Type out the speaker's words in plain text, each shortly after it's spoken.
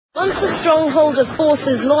Once a stronghold of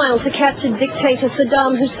forces loyal to captured dictator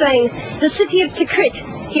Saddam Hussein, the city of Tikrit,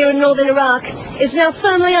 here in northern Iraq, is now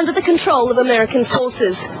firmly under the control of American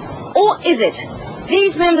forces. Or is it?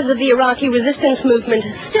 These members of the Iraqi resistance movement,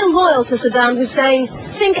 still loyal to Saddam Hussein,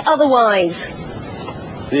 think otherwise.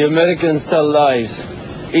 The Americans tell lies.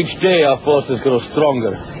 Each day our forces grow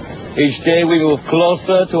stronger. Each day we move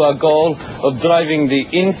closer to our goal of driving the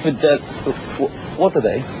infidel... What are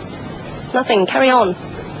they? Nothing, carry on.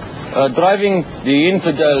 Driving the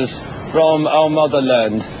infidels from our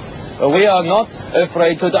motherland. We are not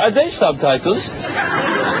afraid to... Are they subtitles?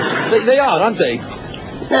 They are, aren't they?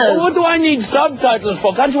 No. What do I need subtitles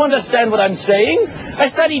for? Can't you understand what I'm saying? I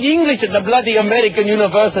studied English at the bloody American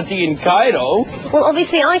University in Cairo. Well,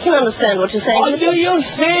 obviously I can understand what you're saying. Oh, do you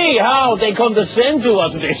see how they condescend to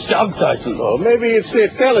us with their subtitles? Oh, maybe it's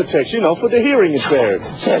teletext, you know, for the hearing impaired.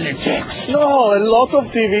 Teletext? No, a lot of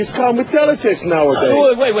TVs come with teletext nowadays.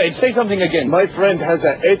 Oh, wait, say something again. My friend has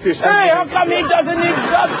an atheist... Hey, how come he doesn't need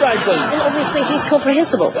subtitles? Well, obviously he's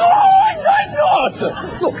comprehensible. No, I'm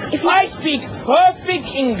not! Look, if I speak perfect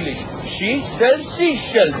English. She sells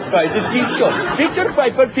seashells by the seashore. Peter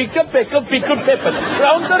Piper, pick a pecker, pickled peppers.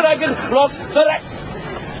 Round the ragged blocks, the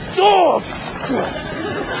Oh!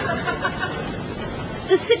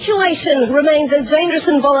 The situation remains as dangerous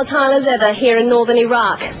and volatile as ever here in northern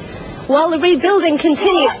Iraq. While the rebuilding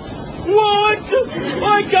continues... What?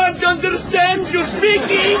 I can't understand you speak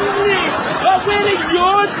English. Where is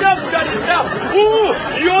your subtitles now? Oh,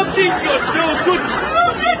 you think you're so good.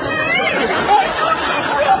 Look at me! I don't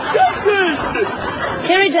have subtitles!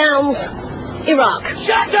 Kerry Downs, Iraq.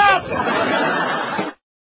 Shut up!